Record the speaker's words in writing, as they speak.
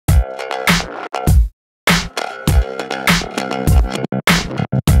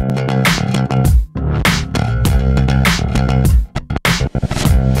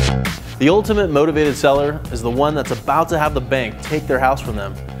The ultimate motivated seller is the one that's about to have the bank take their house from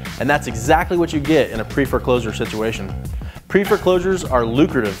them. And that's exactly what you get in a pre-foreclosure situation. Pre-foreclosures are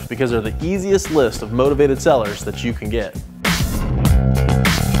lucrative because they're the easiest list of motivated sellers that you can get.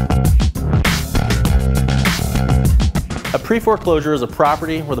 A pre-foreclosure is a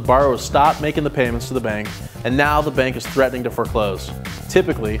property where the borrower stopped making the payments to the bank and now the bank is threatening to foreclose.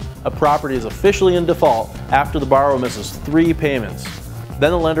 Typically, a property is officially in default after the borrower misses 3 payments. Then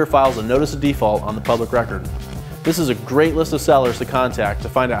the lender files a notice of default on the public record. This is a great list of sellers to contact to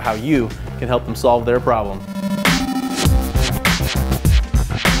find out how you can help them solve their problem.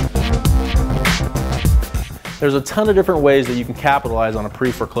 There's a ton of different ways that you can capitalize on a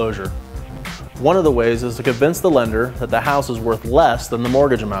pre-foreclosure. One of the ways is to convince the lender that the house is worth less than the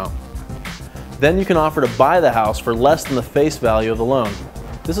mortgage amount. Then you can offer to buy the house for less than the face value of the loan.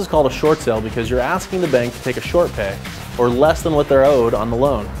 This is called a short sale because you're asking the bank to take a short pay, or less than what they're owed on the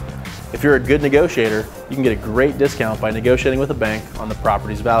loan. If you're a good negotiator, you can get a great discount by negotiating with the bank on the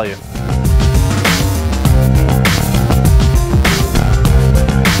property's value.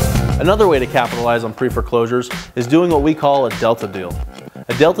 Another way to capitalize on pre-foreclosures is doing what we call a delta deal.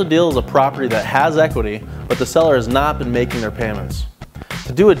 A delta deal is a property that has equity, but the seller has not been making their payments.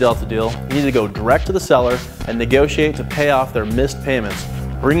 To do a delta deal, you need to go direct to the seller and negotiate to pay off their missed payments,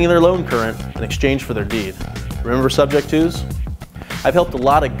 bringing their loan current in exchange for their deed. Remember subject twos? I've helped a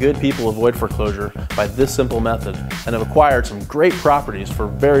lot of good people avoid foreclosure by this simple method and have acquired some great properties for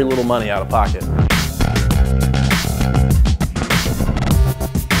very little money out of pocket.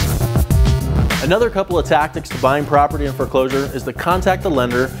 Another couple of tactics to buying property in foreclosure is to contact the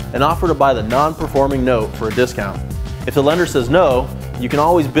lender and offer to buy the non-performing note for a discount. If the lender says no, you can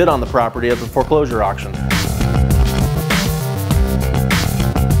always bid on the property at the foreclosure auction.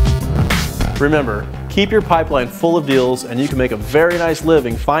 Remember, keep your pipeline full of deals and you can make a very nice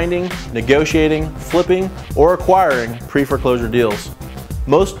living finding, negotiating, flipping, or acquiring pre-foreclosure deals.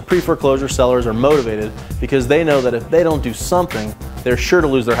 Most pre-foreclosure sellers are motivated because they know that if they don't do something, they're sure to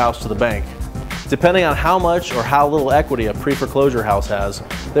lose their house to the bank. Depending on how much or how little equity a pre-foreclosure house has,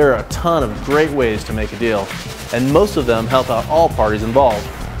 there are a ton of great ways to make a deal, and most of them help out all parties involved,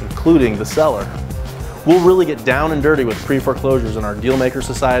 including the seller. We'll really get down and dirty with pre-foreclosures in our Dealmaker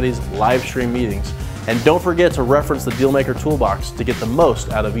Society's live stream meetings, and don't forget to reference the Dealmaker Toolbox to get the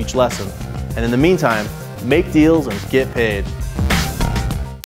most out of each lesson. And in the meantime, make deals and get paid.